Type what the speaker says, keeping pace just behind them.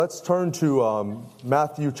Let's turn to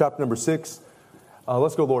Matthew chapter number 6.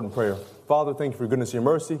 Let's go, Lord, in prayer. Father, thank you for your goodness and your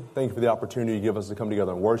mercy. Thank you for the opportunity you give us to come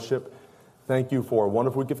together and worship. Thank you for a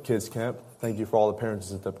wonderful week of kids camp. Thank you for all the parents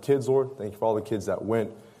who sent up kids, Lord. Thank you for all the kids that went.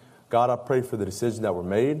 God, I pray for the decisions that were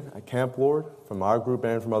made at camp, Lord, from our group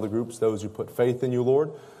and from other groups, those who put faith in you,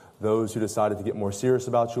 Lord, those who decided to get more serious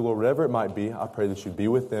about you, Lord, whatever it might be. I pray that you be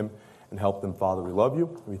with them and help them, Father. We love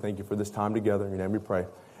you. We thank you for this time together. In your name we pray.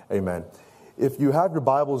 Amen. If you have your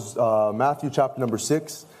Bibles, Matthew chapter number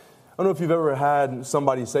 6. I don't know if you've ever had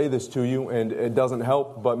somebody say this to you and it doesn't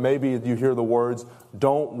help, but maybe you hear the words,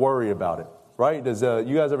 don't worry about it, right? Does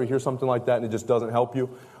you guys ever hear something like that and it just doesn't help you?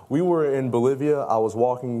 We were in Bolivia. I was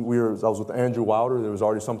with Andrew Wilder. There was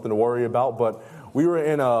already something to worry about, but we were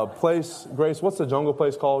in a place, Grace, what's the jungle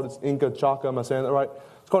place called? It's Inca Chaca, am I saying that right?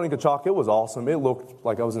 It's called Inca Chaca. It was awesome. It looked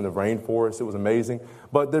like I was in the rainforest. It was amazing.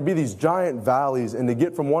 But there'd be these giant valleys, and to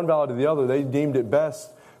get from one valley to the other, they deemed it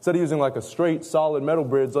best, instead of using like a straight, solid metal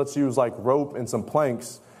bridge, let's use like rope and some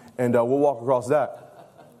planks, and we'll walk across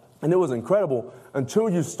that. And it was incredible until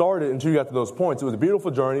you got to those points. It was a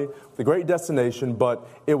beautiful journey, a great destination, but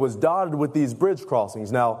it was dotted with these bridge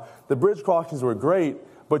crossings. Now, the bridge crossings were great,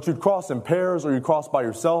 but you'd cross in pairs or you'd cross by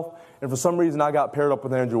yourself. And for some reason, I got paired up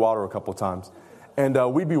with Andrew Wilder a couple of times. And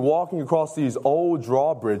we'd be walking across these old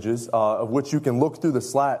drawbridges, of which you can look through the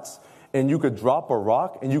slats, and you could drop a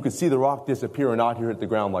rock, and you could see the rock disappear and not hit the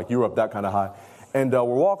ground like you were up that kind of high. And we're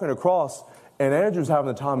walking across, and Andrew's having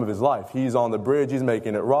the time of his life. He's on the bridge. He's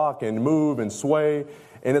making it rock and move and sway,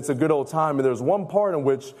 and it's a good old time. And there's one part in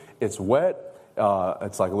which it's wet.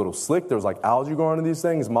 It's like a little slick. There's like algae growing in these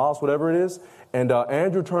things, moss, whatever it is. And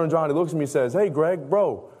Andrew turns around, he looks at me and says, hey, Greg,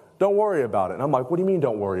 bro, don't worry about it. And I'm like, what do you mean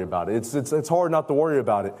don't worry about it? It's hard not to worry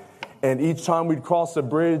about it. And each time we'd cross the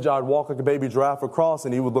bridge, I'd walk like a baby giraffe across,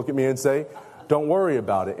 and he would look at me and say, don't worry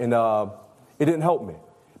about it. And it didn't help me,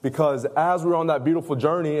 because as we were on that beautiful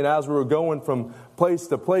journey and as we were going from place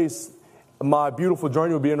to place, my beautiful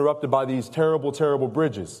journey would be interrupted by these terrible, terrible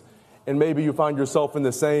bridges. And maybe you find yourself in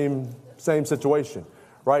the same situation,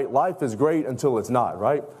 right? Life is great until it's not,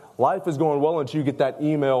 right? Life is going well until you get that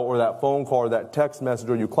email or that phone call or that text message,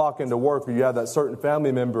 or you clock into work, or you have that certain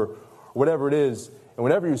family member, or whatever it is. And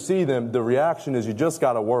whenever you see them, the reaction is you just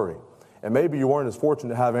got to worry. And maybe you weren't as fortunate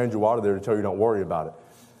to have Andrew Wilder there to tell you don't worry about it.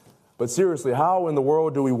 But seriously, how in the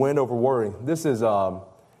world do we win over worry? This is,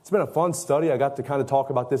 it's been a fun study. I got to kind of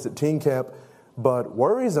talk about this at teen camp. But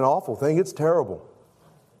worry is an awful thing. It's terrible.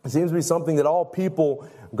 It seems to be something that all people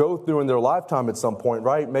go through in their lifetime at some point,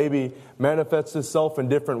 right? Maybe manifests itself in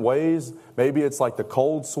different ways. Maybe it's like the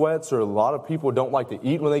cold sweats, or a lot of people don't like to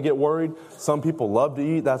eat when they get worried. Some people love to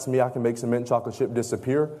eat. That's me. I can make some mint chocolate chip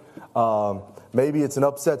disappear. Maybe it's an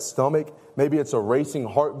upset stomach. Maybe it's a racing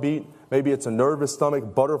heartbeat. Maybe it's a nervous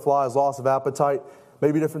stomach, butterflies, loss of appetite.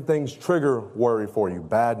 Maybe different things trigger worry for you.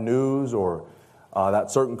 Bad news, or that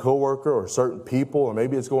certain coworker, or certain people, or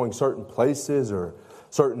maybe it's going certain places, or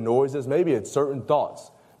certain noises. Maybe it's certain thoughts.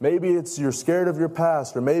 Maybe it's you're scared of your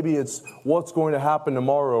past, or maybe it's what's going to happen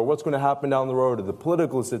tomorrow, or what's going to happen down the road, or the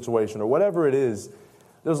political situation, or whatever it is.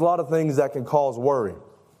 There's a lot of things that can cause worry.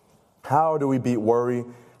 How do we beat worry?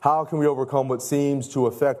 How can we overcome what seems to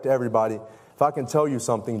affect everybody? If I can tell you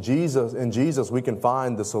something, in Jesus we can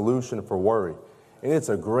find the solution for worry. And it's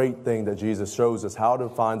a great thing that Jesus shows us how to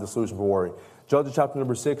find the solution for worry. Judges chapter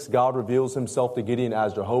number 6, God reveals himself to Gideon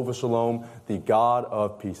as Jehovah Shalom, the God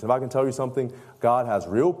of peace. If I can tell you something, God has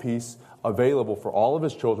real peace available for all of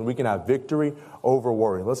his children. We can have victory over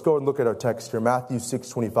worry. Let's go and look at our text here, Matthew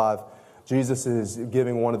 6:25. Jesus is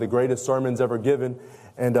giving one of the greatest sermons ever given.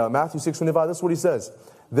 And Matthew 6:25, this is what he says.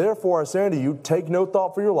 Therefore I say unto you, take no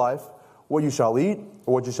thought for your life, what you shall eat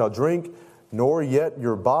or what you shall drink, nor yet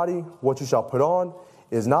your body, what you shall put on.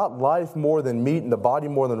 Is not life more than meat, and the body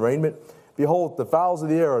more than raiment? Behold, the fowls of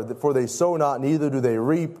the air, for they sow not, neither do they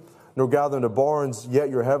reap, nor gather into barns, yet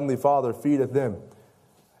your heavenly Father feedeth them.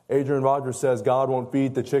 Adrian Rogers says God won't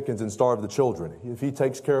feed the chickens and starve the children. If he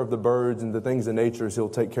takes care of the birds and the things in nature, he'll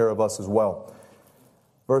take care of us as well.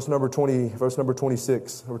 Verse number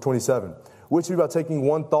 26, or 27. Which of you by taking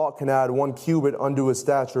one thought can add 1 cubit unto his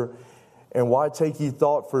stature? And why take ye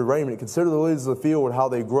thought for raiment? Consider the lilies of the field, how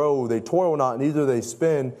they grow. They toil not, neither they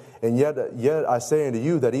spin. And yet I say unto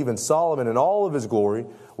you that even Solomon in all of his glory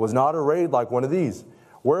was not arrayed like one of these.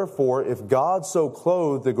 Wherefore, if God so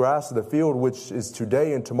clothe the grass of the field, which is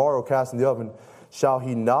today and tomorrow cast in the oven, shall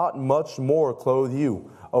he not much more clothe you,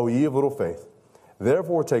 O ye of little faith?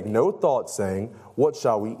 Therefore take no thought, saying, what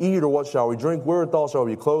shall we eat, or what shall we drink? Wherewithal shall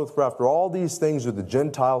we be clothed? For after all these things do the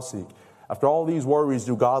Gentiles seek. After all these worries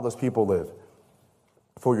do godless people live.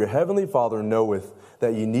 For your heavenly Father knoweth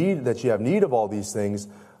that ye have need of all these things,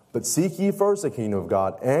 But seek ye first the kingdom of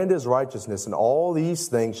God and his righteousness, and all these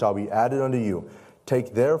things shall be added unto you.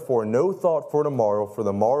 Take therefore no thought for the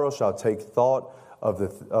morrow shall take thought of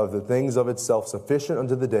the things of itself. Sufficient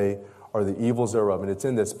unto the day are the evils thereof. And it's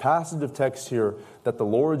in this passage of text here that the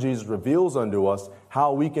Lord Jesus reveals unto us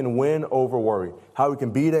how we can win over worry, how we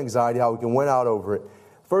can beat anxiety, how we can win out over it.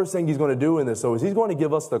 First thing he's going to do in this, though, is he's going to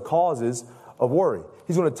give us the causes of worry.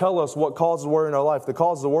 He's going to tell us what causes worry in our life. The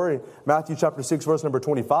causes of worry, Matthew chapter 6, verse number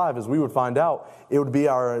 25, as we would find out, it would be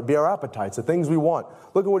our appetites, the things we want.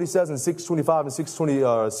 Look at what he says in 6:25 and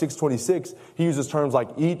 6:26. He uses terms like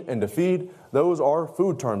eat and to feed. Those are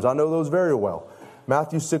food terms. I know those very well.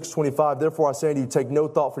 Matthew 6:25, therefore I say unto you, take no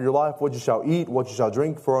thought for your life, what you shall eat, what you shall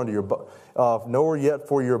drink, for unto your nor yet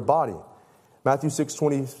for your body. Matthew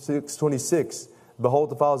 6:26,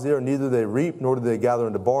 behold the fowls of the air, neither they reap, nor do they gather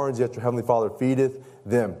into barns, yet your heavenly Father feedeth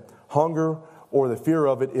them. Hunger or the fear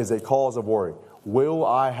of it is a cause of worry. Will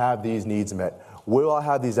I have these needs met? Will I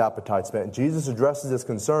have these appetites met? And Jesus addresses this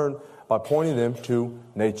concern by pointing them to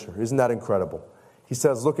nature. Isn't that incredible? He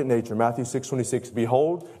says, look at nature. Matthew 6:26,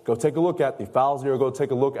 behold, go take a look at the fowls of the air, go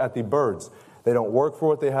take a look at the birds. They don't work for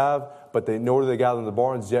what they have, but nor do they gather in the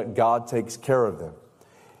barns, yet God takes care of them.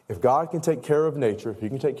 If God can take care of nature, if he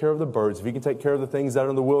can take care of the birds, if he can take care of the things that are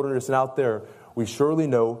in the wilderness and out there, we surely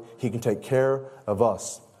know he can take care of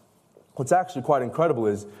us. What's actually quite incredible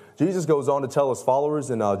is Jesus goes on to tell his followers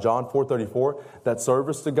in John 4:34 that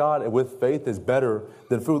service to God with faith is better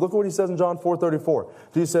than food. Look at what he says in John 4:34.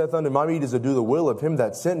 Jesus saith unto me, my meat is to do the will of him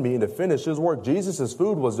that sent me and to finish his work. Jesus'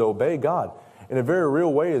 food was to obey God. In a very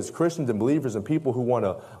real way, as Christians and believers and people who want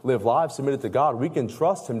to live lives submitted to God, we can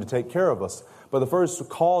trust him to take care of us. But the first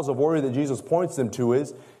cause of worry that Jesus points them to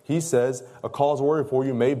is, he says, a cause of worry for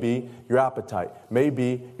you may be your appetite, may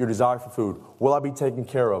be your desire for food. Will I be taken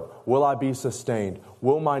care of? Will I be sustained?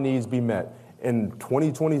 Will my needs be met? In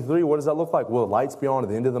 2023, what does that look like? Will the lights be on at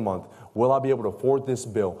the end of the month? Will I be able to afford this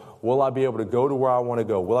bill? Will I be able to go to where I want to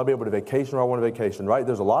go? Will I be able to vacation where I want to vacation, right?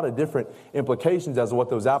 There's a lot of different implications as to what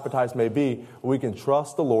those appetites may be. We can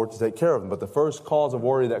trust the Lord to take care of them. But the first cause of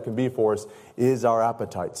worry that can be for us is our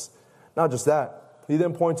appetites. Not just that. He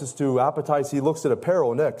then points us to appetites. He looks at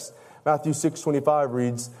apparel next. Matthew 6:25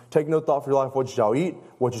 reads, take no thought for your life, what you shall eat,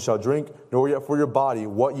 what you shall drink, nor yet for your body,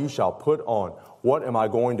 what you shall put on. What am I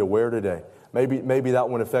going to wear today? Maybe that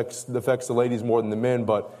one affects the ladies more than the men,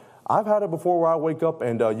 but I've had it before where I wake up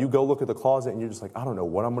and you go look at the closet and you're just like, I don't know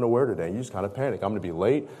what I'm going to wear today. You just kind of panic. I'm going to be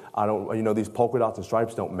late. These polka dots and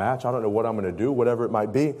stripes don't match. I don't know what I'm going to do, whatever it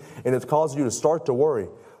might be. And it's caused you to start to worry.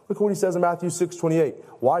 Look at what he says in Matthew 6:28.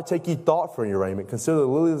 Why take ye thought for your raiment? Consider the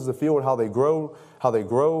lilies of the field, how they grow, how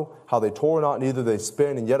they toil not, neither they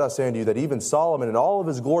spin. And yet I say unto you that even Solomon in all of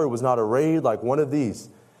his glory was not arrayed like one of these.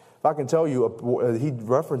 If I can tell you, he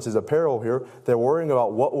references apparel here. They're worrying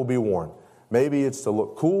about what will be worn. Maybe it's to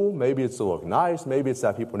look cool. Maybe it's to look nice. Maybe it's to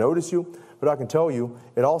have people notice you. But I can tell you,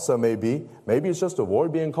 it also maybe it's just to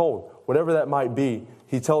avoid being cold. Whatever that might be,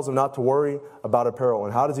 he tells them not to worry about apparel.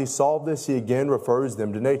 And how does he solve this? He again refers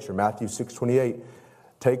them to nature. Matthew 6:28.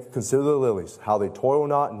 Consider the lilies, how they toil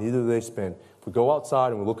not, neither do they spin. If we go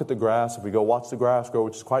outside and we look at the grass, if we go watch the grass grow,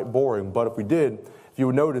 which is quite boring, but if we did, if you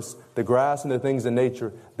would notice, the grass and the things in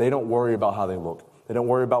nature, they don't worry about how they look. They don't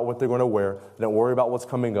worry about what they're going to wear. They don't worry about what's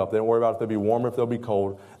coming up. They don't worry about if they'll be warm or if they'll be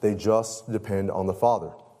cold. They just depend on the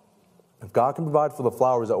Father. If God can provide for the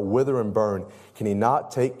flowers that wither and burn, can he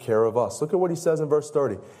not take care of us? Look at what he says in verse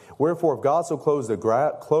 30. Wherefore, if God so clothe the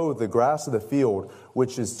grass of the field,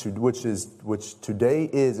 which today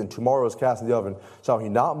is and tomorrow is cast in the oven, shall he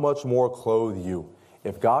not much more clothe you?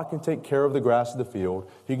 If God can take care of the grass of the field,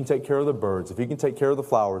 if he can take care of the birds, if he can take care of the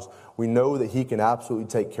flowers, we know that he can absolutely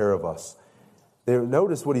take care of us.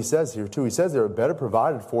 Notice what he says here, too. He says they're better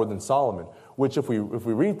provided for than Solomon, which if we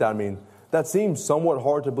read that, that seems somewhat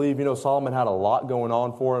hard to believe. Solomon had a lot going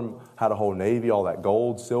on for him, had a whole navy, all that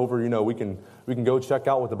gold, silver. We can go check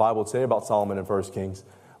out what the Bible would say about Solomon in 1 Kings.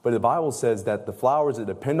 But the Bible says that the flowers that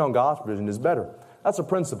depend on God's provision is better. That's a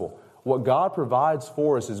principle. What God provides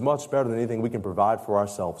for us is much better than anything we can provide for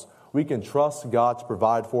ourselves. We can trust God to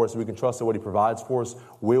provide for us. We can trust that what he provides for us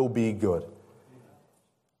will be good.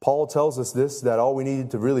 Paul tells us this, that all we need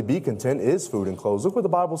to really be content is food and clothes. Look what the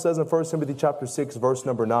Bible says in 1 Timothy chapter 6, verse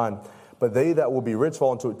number 9. But they that will be rich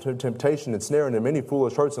fall into temptation and snare, and in many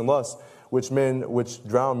foolish hurts and lusts, which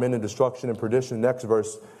drown men in destruction and perdition. Next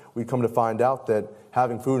verse, we come to find out that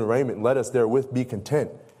having food and raiment, let us therewith be content.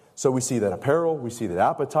 So we see that apparel, we see that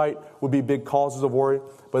appetite would be big causes of worry.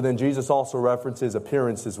 But then Jesus also references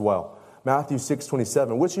appearance as well. Matthew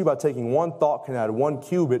 6:27, which you by taking one thought can add one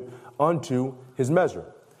cubit unto his measure.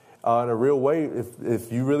 In a real way,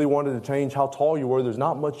 if you really wanted to change how tall you were, there's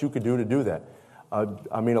not much you could do to do that.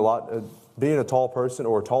 Being a tall person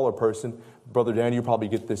or a taller person, Brother Danny, you probably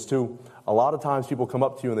get this too. A lot of times people come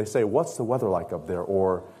up to you and they say, what's the weather like up there?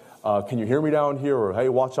 Or can you hear me down here? Or hey,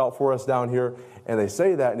 watch out for us down here. And they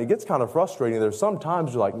say that, and it gets kind of frustrating. There's some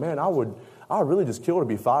times you're like, man, I would really just kill to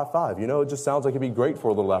be 5'5". You know, it just sounds like it'd be great for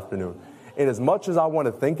a little afternoon. And as much as I want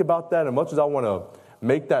to think about that, and much as I want to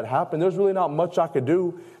make that happen, there's really not much I could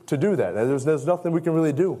do to do that. There's nothing we can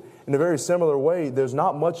really do. In a very similar way, there's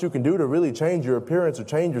not much you can do to really change your appearance or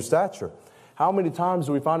change your stature. How many times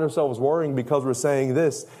do we find ourselves worrying because we're saying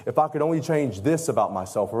this, if I could only change this about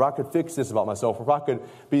myself, or I could fix this about myself, or if I could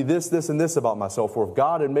be this, this, and this about myself, or if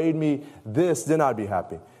God had made me this, then I'd be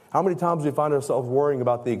happy. How many times do we find ourselves worrying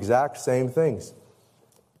about the exact same things?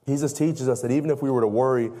 Jesus teaches us that even if we were to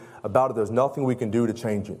worry about it, there's nothing we can do to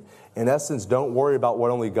change it. In essence, don't worry about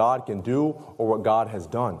what only God can do or what God has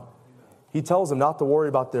done. He tells them not to worry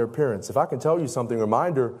about their appearance. If I can tell you something,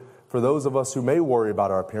 reminder for those of us who may worry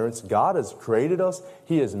about our appearance, God has created us,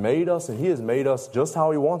 He has made us, and He has made us just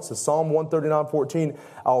how He wants us. Psalm 139:14,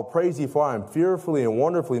 I will praise Thee, for I am fearfully and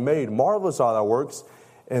wonderfully made. Marvelous are Thy works,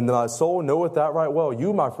 and thy soul knoweth that right well.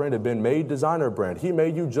 You, my friend, have been made designer brand. He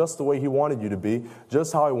made you just the way He wanted you to be,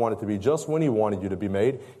 just how He wanted to be, just when He wanted you to be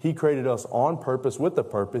made. He created us on purpose, with a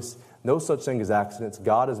purpose. No such thing as accidents.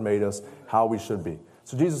 God has made us how we should be.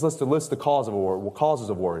 So Jesus lists the causes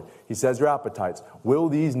of worry. He says your appetites. Will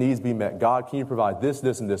these needs be met? God, can you provide this,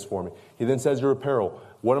 this, and this for me? He then says your apparel.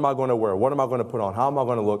 What am I going to wear? What am I going to put on? How am I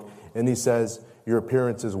going to look? And He says your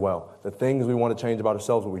appearance as well. The things we want to change about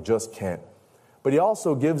ourselves, but we just can't. But He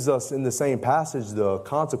also gives us in the same passage the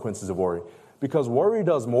consequences of worry. Because worry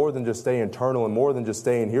does more than just stay internal and more than just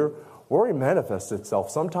staying here. Worry manifests itself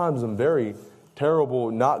sometimes in very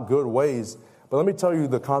terrible, not good ways. But let me tell you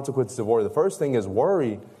the consequences of worry. The first thing is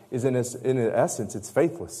worry is in essence, it's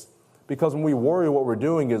faithless. Because when we worry, what we're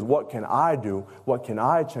doing is, what can I do? What can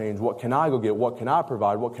I change? What can I go get? What can I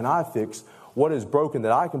provide? What can I fix? What is broken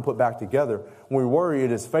that I can put back together? When we worry,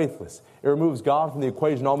 it is faithless. It removes God from the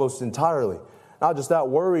equation almost entirely. Not just that,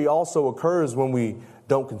 worry also occurs when we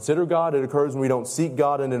don't consider God. It occurs when we don't seek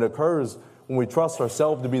God. And it occurs when we trust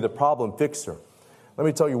ourselves to be the problem fixer. Let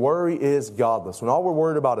me tell you, worry is godless. When all we're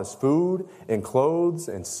worried about is food and clothes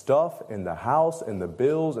and stuff and the house and the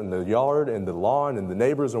bills and the yard and the lawn and the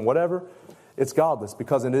neighbors and whatever, it's godless.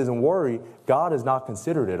 Because it isn't worry, God is not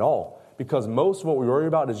considered at all. Because most of what we worry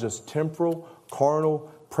about is just temporal, carnal,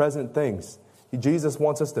 present things. Jesus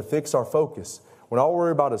wants us to fix our focus. When all we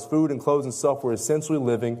worry about is food and clothes and stuff, we're essentially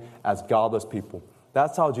living as godless people.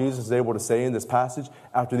 That's how Jesus is able to say in this passage,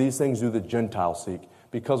 after these things do the Gentiles seek.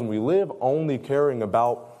 Because when we live only caring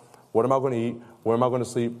about what am I going to eat, where am I going to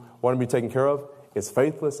sleep, what am I going to be taken care of, it's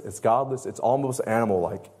faithless, it's godless, it's almost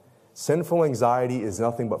animal-like. Sinful anxiety is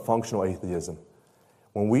nothing but functional atheism.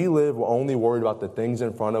 When we live, we're only worried about the things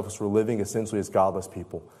in front of us. We're living essentially as godless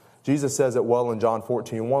people. Jesus says it well in John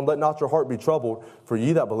 14:1, let not your heart be troubled, for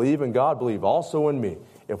ye that believe in God, believe also in me.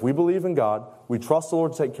 If we believe in God, we trust the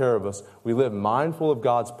Lord to take care of us, we live mindful of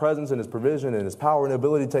God's presence and His provision and His power and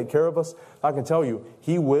ability to take care of us, I can tell you,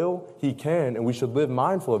 He will, He can, and we should live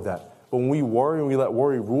mindful of that. But when we worry and we let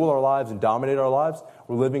worry rule our lives and dominate our lives,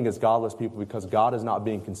 we're living as godless people because God is not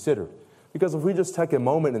being considered. Because if we just take a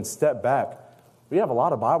moment and step back, we have a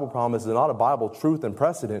lot of Bible promises and a lot of Bible truth and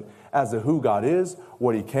precedent as to who God is,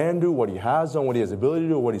 what He can do, what He has done, what He has the ability to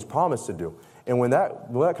do, what He's promised to do. And when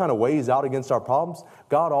that kind of weighs out against our problems,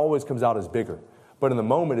 God always comes out as bigger. But in the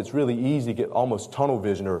moment, it's really easy to get almost tunnel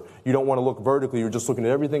vision, or you don't want to look vertically. You're just looking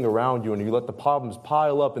at everything around you, and you let the problems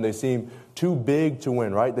pile up, and they seem too big to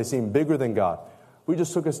win, right? They seem bigger than God. We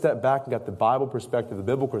just took a step back and got the Bible perspective, the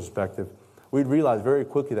biblical perspective. We'd realize very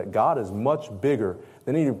quickly that God is much bigger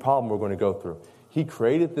than any problem we're going to go through. He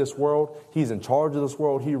created this world. He's in charge of this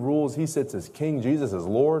world. He rules. He sits as King. Jesus as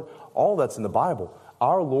Lord. All that's in the Bible.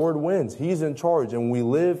 Our Lord wins. He's in charge. And we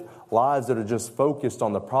live lives that are just focused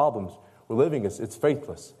on the problems. We're living, it's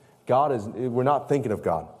faithless. We're not thinking of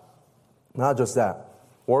God. Not just that.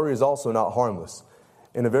 Worry is also not harmless.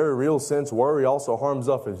 In a very real sense, worry also harms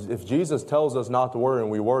us. If Jesus tells us not to worry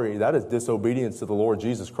and we worry, that is disobedience to the Lord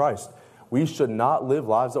Jesus Christ. We should not live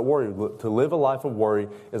lives that worry. To live a life of worry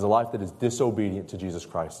is a life that is disobedient to Jesus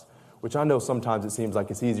Christ, which I know sometimes it seems like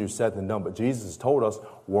it's easier said than done, but Jesus has told us,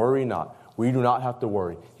 worry not. We do not have to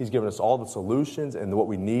worry. He's given us all the solutions and what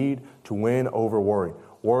we need to win over worry.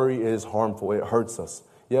 Worry is harmful. It hurts us.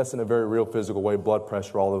 Yes, in a very real physical way, blood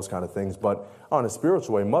pressure, all those kind of things, but on a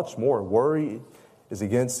spiritual way, much more. Worry is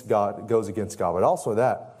against God, goes against God. But also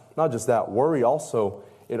that, not just that, worry also,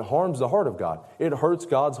 it harms the heart of God. It hurts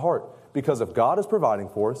God's heart. Because if God is providing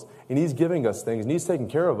for us, and He's giving us things, and He's taking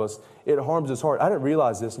care of us, it harms His heart. I didn't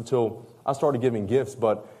realize this until I started giving gifts,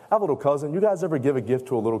 but I have a little cousin. You guys ever give a gift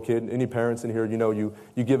to a little kid? Any parents in here, you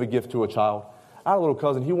give a gift to a child? I had a little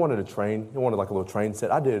cousin. He wanted a train. He wanted like a little train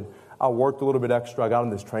set. I did. I worked a little bit extra. I got him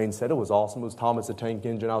this train set. It was awesome. It was Thomas the Tank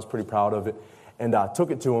Engine. I was pretty proud of it. And I took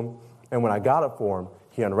it to him, and when I got it for him,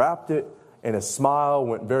 he unwrapped it, and his smile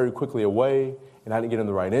went very quickly away, and I didn't get him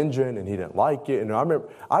the right engine, and he didn't like it. And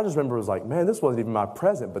I just remember it was like, man, this wasn't even my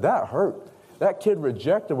present, but that hurt. That kid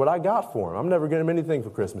rejected what I got for him. I'm never getting him anything for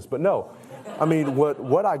Christmas. But no, I mean,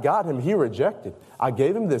 what I got him, he rejected. I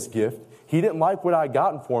gave him this gift. He didn't like what I had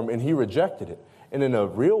gotten for him, and he rejected it. And in a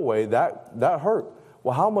real way, that hurt.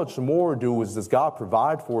 Well, how much more does God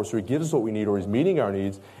provide for us, or He gives us what we need, or He's meeting our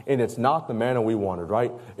needs, and it's not the manna we wanted,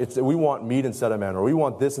 right? We want meat instead of manna, or we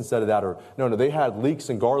want this instead of that, or no, they had leeks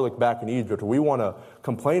and garlic back in Egypt, or we want to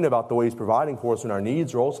complain about the way He's providing for us when our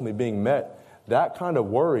needs are ultimately being met. That kind of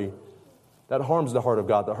worry, that harms the heart of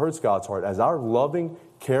God, that hurts God's heart. As our loving,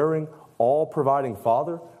 caring, all-providing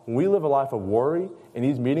Father, when we live a life of worry and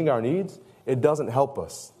He's meeting our needs, it doesn't help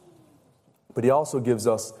us. But He also gives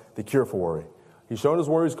us the cure for worry. He's shown us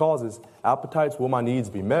worries causes. Appetites, will my needs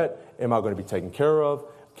be met? Am I going to be taken care of?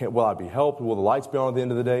 Will I be helped? Will the lights be on at the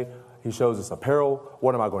end of the day? He shows us apparel.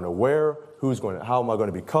 What am I going to wear? How am I going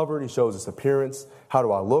to be covered? He shows us appearance. How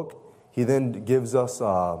do I look? He then gives us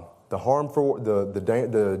the harm for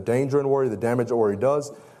the danger in worry, the damage that worry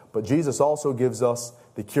does. But Jesus also gives us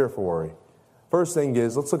the cure for worry. First thing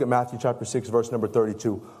is, let's look at Matthew chapter 6, verse number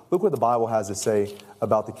 32. Look what the Bible has to say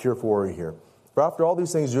about the cure for worry here. For after all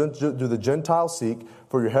these things do the Gentiles seek,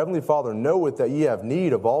 for your heavenly Father knoweth that ye have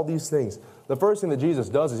need of all these things. The first thing that Jesus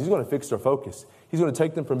does is He's going to fix their focus. He's going to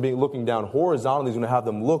take them from looking down horizontally. He's going to have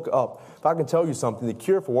them look up. If I can tell you something, the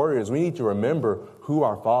cure for worry is we need to remember who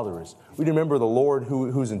our Father is. We need to remember the Lord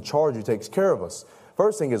who's in charge, who takes care of us.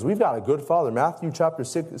 First thing is, we've got a good Father. Matthew chapter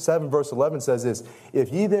 7, verse 11 says this, if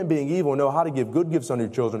ye then being evil know how to give good gifts unto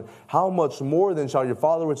your children, how much more then shall your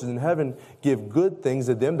Father which is in heaven give good things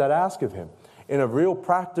to them that ask of Him? And a real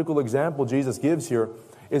practical example Jesus gives here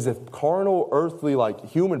is if carnal, earthly, like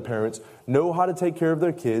human parents know how to take care of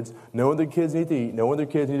their kids, know when their kids need to eat, know when their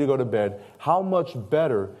kids need to go to bed, how much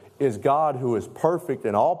better is God, who is perfect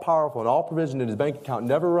and all-powerful and all provision in His bank account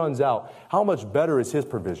never runs out, how much better is His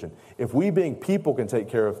provision? If we being people can take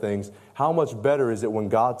care of things, how much better is it when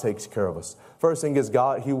God takes care of us? First thing is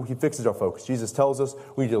God, He fixes our focus. Jesus tells us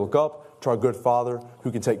we need to look up to our good Father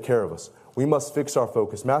who can take care of us. We must fix our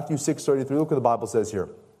focus. Matthew 6:33, look what the Bible says here.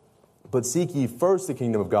 But seek ye first the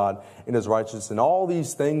kingdom of God and His righteousness, and all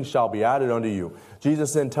these things shall be added unto you.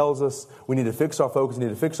 Jesus then tells us we need to fix our focus, we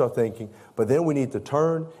need to fix our thinking, but then we need to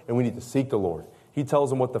turn and we need to seek the Lord. He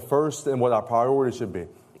tells them what the first and what our priority should be. And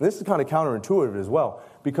this is kind of counterintuitive as well,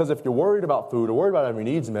 because if you're worried about food or worried about having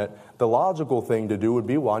your needs met, the logical thing to do would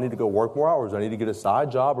be, well, I need to go work more hours, I need to get a side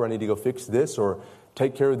job, or I need to go fix this, or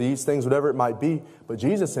take care of these things, whatever it might be. But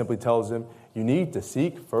Jesus simply tells them, you need to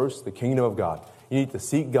seek first the kingdom of God. You need to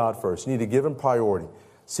seek God first. You need to give Him priority.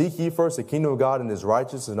 Seek ye first the kingdom of God and His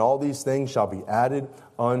righteousness, and all these things shall be added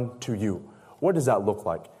unto you. What does that look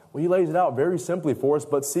like? Well, He lays it out very simply for us,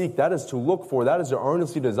 but seek, that is to look for, that is to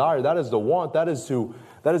earnestly desire, that is to want, that is to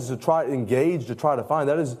try to engage, to try to find,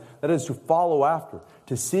 that is to follow after.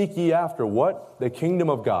 To seek ye after what? The kingdom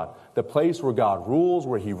of God. The place where God rules,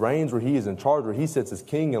 where He reigns, where He is in charge, where He sits as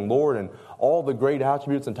King and Lord, and all the great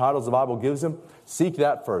attributes and titles the Bible gives Him. Seek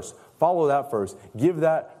that first. Follow that first. Give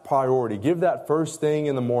that priority. Give that first thing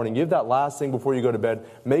in the morning. Give that last thing before you go to bed.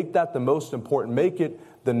 Make that the most important. Make it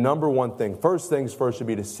the number one thing. First things first should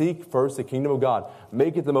be to seek first the kingdom of God.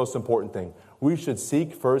 Make it the most important thing. We should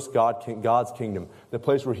seek first God's kingdom, the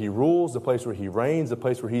place where He rules, the place where He reigns, the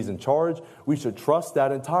place where He's in charge. We should trust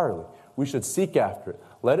that entirely. We should seek after it.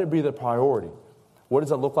 Let it be the priority. What does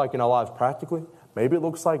that look like in our lives practically? Maybe it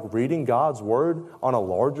looks like reading God's Word on a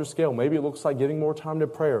larger scale. Maybe it looks like giving more time to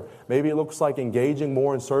prayer. Maybe it looks like engaging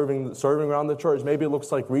more and serving around the church. Maybe it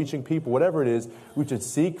looks like reaching people. Whatever it is, we should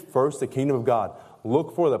seek first the kingdom of God.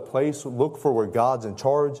 Look for the place, look for where God's in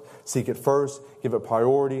charge. Seek it first, give it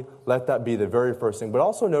priority. Let that be the very first thing. But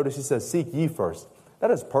also notice He says, seek ye first.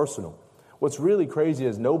 That is personal. What's really crazy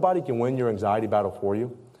is nobody can win your anxiety battle for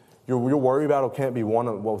you. Your worry battle can't be won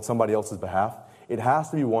on somebody else's behalf. It has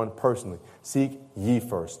to be won personally. Seek ye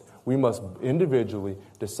first. We must individually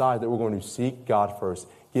decide that we're going to seek God first.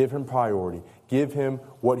 Give Him priority. Give Him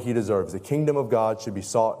what He deserves. The kingdom of God should be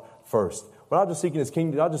sought first. We're not just seeking His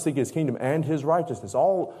kingdom and His righteousness.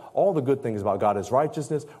 All the good things about God, His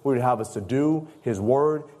righteousness, what He would have us to do, His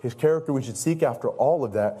word, His character. We should seek after all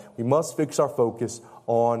of that. We must fix our focus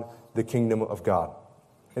on the kingdom of God.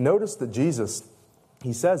 And notice that Jesus,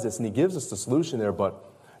 he says this and he gives us the solution there, but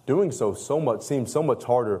doing so seems so much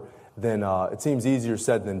harder than, it seems easier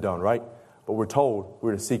said than done, right? But we're told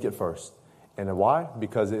we're to seek it first. And why?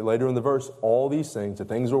 Because later in the verse, all these things, the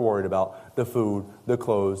things we're worried about, the food, the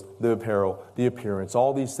clothes, the apparel, the appearance,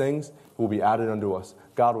 all these things will be added unto us.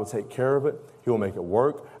 God will take care of it. He will make it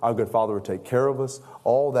work. Our good Father will take care of us.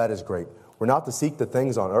 All that is great. We're not to seek the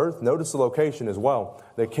things on earth. Notice the location as well,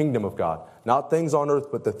 the kingdom of God. Not things on earth,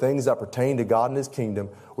 but the things that pertain to God and His kingdom.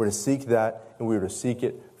 We're to seek that, and we're to seek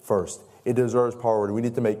it first. It deserves priority. We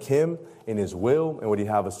need to make Him and His will and what He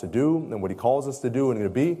has us to do and what He calls us to do and to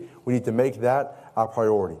be. We need to make that our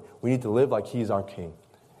priority. We need to live like He's our King.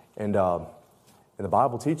 And the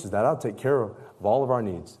Bible teaches that I'll take care of all of our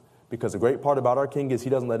needs. Because the great part about our King is He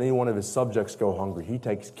doesn't let any one of His subjects go hungry. He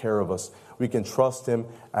takes care of us. We can trust Him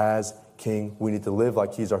as King. We need to live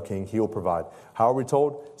like He's our King. He will provide. How are we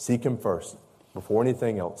told? Seek Him first before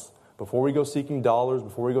anything else. Before we go seeking dollars,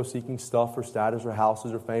 before we go seeking stuff or status or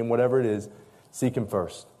houses or fame, whatever it is, seek Him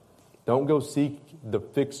first. Don't go seek the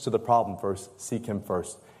fix to the problem first. Seek Him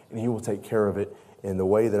first. And He will take care of it in the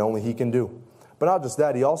way that only He can do. But not just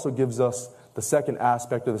that, He also gives us the second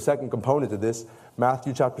aspect or the second component to this.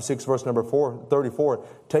 Matthew chapter 6, verse number 34.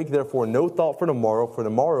 Take therefore no thought for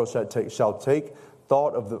tomorrow shall take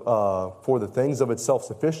thought of for the things of itself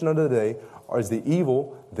sufficient unto the day, or is the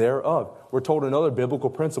evil thereof. We're told another biblical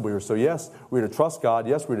principle here. So yes, we're to trust God.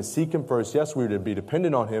 Yes, we're to seek Him first. Yes, we're to be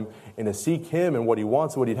dependent on Him and to seek Him and what He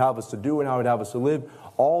wants, what He'd have us to do and how He'd have us to live.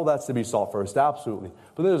 All that's to be sought first, absolutely.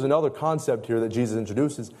 But then there's another concept here that Jesus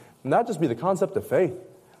introduces, and that just be the concept of faith,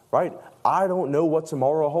 right? I don't know what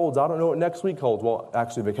tomorrow holds. I don't know what next week holds. Well,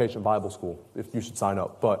 actually, Vacation Bible School, if you should sign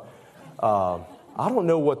up. But I don't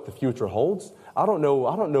know what the future holds. I don't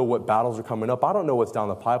know what battles are coming up. I don't know what's down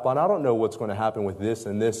the pipeline. I don't know what's going to happen with this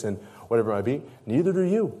and whatever it might be. Neither do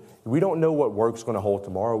you. We don't know what work's going to hold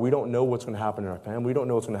tomorrow. We don't know what's going to happen in our family. We don't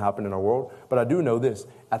know what's going to happen in our world. But I do know this.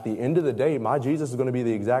 At the end of the day, my Jesus is going to be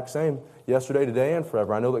the exact same yesterday, today, and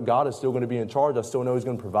forever. I know that God is still going to be in charge. I still know He's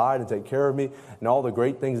going to provide and take care of me. And all the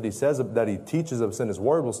great things that He says, that He teaches us in His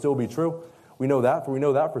Word will still be true. We know that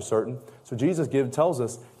for certain. So Jesus tells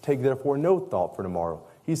us, take therefore no thought for tomorrow.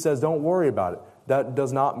 He says, don't worry about it. That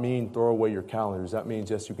does not mean throw away your calendars. That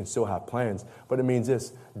means, yes, you can still have plans. But it means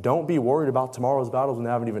this, don't be worried about tomorrow's battles when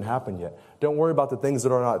they haven't even happened yet. Don't worry about the things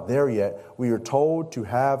that are not there yet. We are told to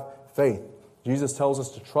have faith. Jesus tells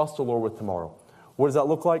us to trust the Lord with tomorrow. What does that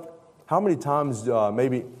look like? How many times,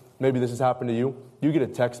 maybe this has happened to you, you get a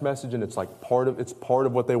text message and it's part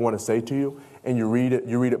of what they want to say to you, and you read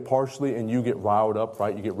it partially and you get riled up,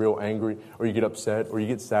 right? You get real angry, or you get upset, or you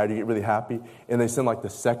get sad, you get really happy, and they send the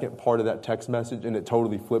second part of that text message and it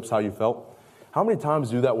totally flips how you felt. How many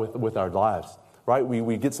times do that with our lives, right?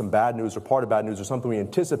 We get some bad news or part of bad news or something we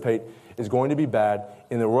anticipate is going to be bad,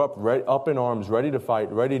 and then we're up in arms, ready to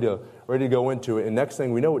fight, ready to go into it, and next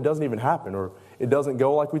thing we know, it doesn't even happen, or it doesn't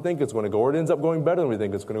go like we think it's going to go, or it ends up going better than we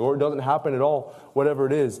think it's going to go, or it doesn't happen at all, whatever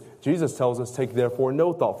it is. Jesus tells us, take therefore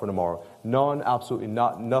no thought for tomorrow. None, absolutely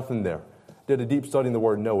nothing there. Did a deep study in the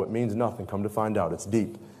word no. It means nothing. Come to find out, it's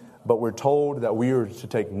deep. But we're told that we are to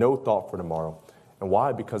take no thought for tomorrow. And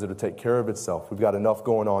why? Because it'll take care of itself. We've got enough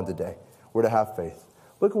going on today. We're to have faith.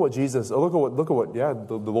 Look at what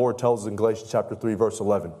the Lord tells us in Galatians chapter 3, verse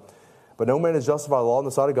 11. But no man is justified by the law in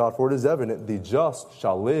the sight of God, for it is evident, the just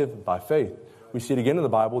shall live by faith. We see it again in the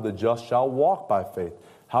Bible, the just shall walk by faith.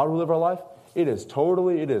 How do we live our life? It is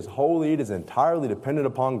totally, it is wholly, it is entirely dependent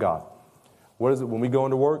upon God. What is it when we go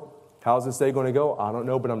into work? How's this day going to go? I don't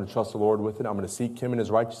know, but I'm going to trust the Lord with it. I'm going to seek Him in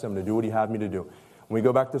His righteousness. I'm going to do what He had me to do. When we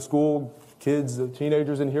go back to school, kids,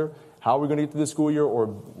 teenagers in here, how are we going to get through the school year?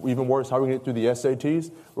 Or even worse, how are we going to get through the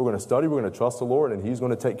SATs? We're going to study, we're going to trust the Lord, and He's going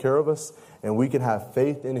to take care of us, and we can have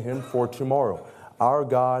faith in Him for tomorrow. Our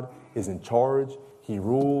God is in charge. He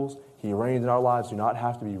rules. He reigns in our lives. Do not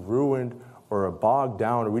have to be ruined or bogged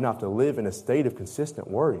down, or we don't have to live in a state of consistent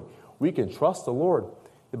worry. We can trust the Lord.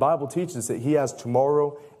 The Bible teaches us that He has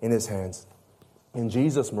tomorrow in His hands. And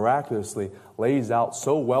Jesus miraculously lays out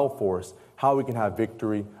so well for us how we can have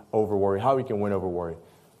victory over worry, how we can win over worry.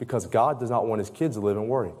 Because God does not want His kids to live in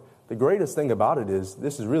worry. The greatest thing about it is,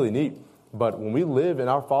 this is really neat, but when we live in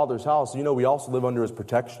our Father's house, we also live under His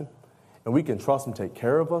protection. And we can trust Him to take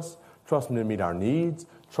care of us, trust Him to meet our needs,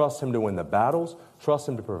 trust Him to win the battles, trust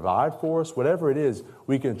Him to provide for us. Whatever it is,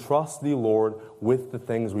 we can trust the Lord with the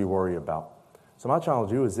things we worry about. So my challenge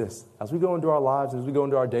to you is this. As we go into our lives, as we go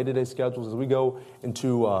into our day-to-day schedules, as we go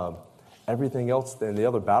into everything else and the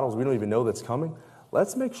other battles we don't even know that's coming,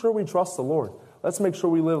 let's make sure we trust the Lord. Let's make sure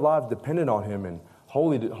we live lives dependent on Him and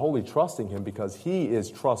wholly trusting Him, because He is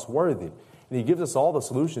trustworthy. And he gives us all the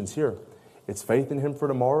solutions here. It's faith in him for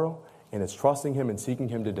tomorrow, and it's trusting him and seeking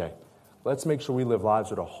him today. Let's make sure we live lives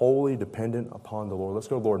that are wholly dependent upon the Lord. Let's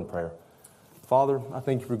go to the Lord in prayer. Father, I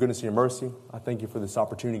thank you for your goodness and your mercy. I thank you for this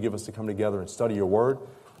opportunity you give us to come together and study your word.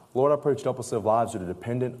 Lord, I pray that you help us live lives that are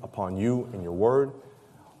dependent upon you and your word.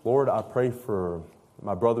 Lord, I pray for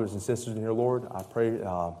my brothers and sisters in here, Lord. I pray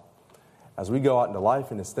as we go out into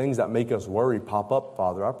life and as things that make us worry pop up,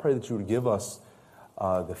 Father, I pray that you would give us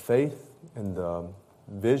the faith and the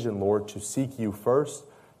vision, Lord, to seek you first,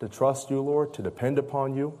 to trust you, Lord, to depend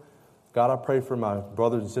upon you. God, I pray for my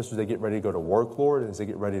brothers and sisters that get ready to go to work, Lord, as they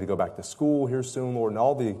get ready to go back to school here soon, Lord, and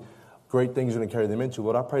all the great things you're going to carry them into.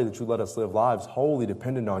 Lord, I pray that you let us live lives wholly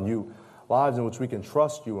dependent on you, lives in which we can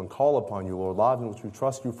trust you and call upon you, Lord, lives in which we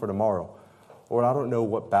trust you for tomorrow. Lord, I don't know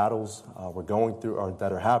what battles we're going through or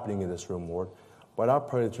that are happening in this room, Lord, but I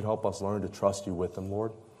pray that you'd help us learn to trust you with them,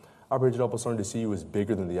 Lord. I pray that you'd help us learn to see you as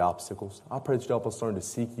bigger than the obstacles. I pray that you'd help us learn to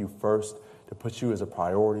seek you first, to put you as a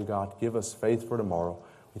priority, God. Give us faith for tomorrow.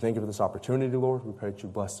 We thank you for this opportunity, Lord. We pray that you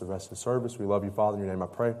bless the rest of the service. We love you, Father. In your name I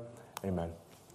pray. Amen.